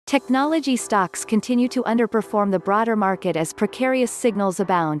Technology stocks continue to underperform the broader market as precarious signals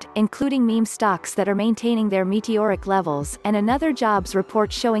abound, including meme stocks that are maintaining their meteoric levels, and another jobs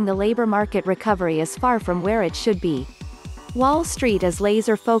report showing the labor market recovery is far from where it should be. Wall Street is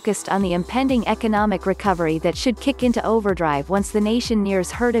laser-focused on the impending economic recovery that should kick into overdrive once the nation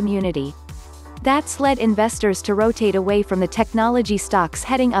nears herd immunity. That's led investors to rotate away from the technology stocks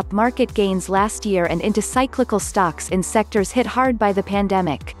heading up market gains last year and into cyclical stocks in sectors hit hard by the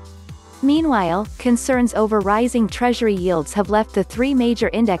pandemic. Meanwhile, concerns over rising treasury yields have left the three major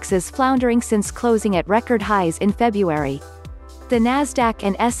indexes floundering since closing at record highs in February. The Nasdaq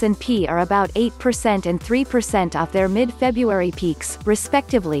and S&P are about 8% and 3% off their mid-February peaks,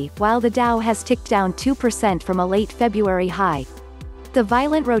 respectively, while the Dow has ticked down 2% from a late February high. The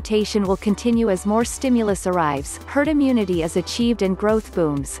violent rotation will continue as more stimulus arrives, herd immunity is achieved and growth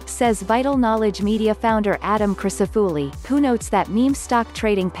booms, says Vital Knowledge Media founder Adam Crisafulli, who notes that meme stock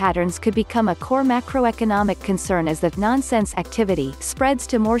trading patterns could become a core macroeconomic concern as the nonsense activity spreads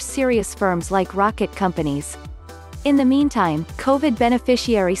to more serious firms like rocket companies. In the meantime, COVID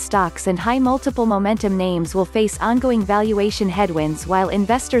beneficiary stocks and high multiple momentum names will face ongoing valuation headwinds while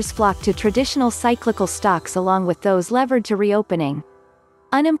investors flock to traditional cyclical stocks along with those levered to reopening.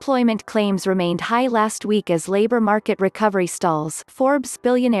 Unemployment claims remained high last week as labor market recovery stalls. Forbes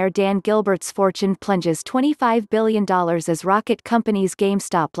billionaire Dan Gilbert's fortune plunges $25 billion as rocket companies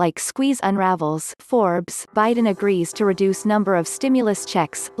GameStop-like squeeze unravels. Forbes, Biden agrees to reduce number of stimulus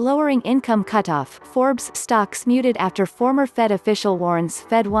checks, lowering income cutoff. Forbes stocks muted after former Fed official warns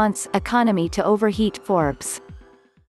Fed wants economy to overheat. Forbes.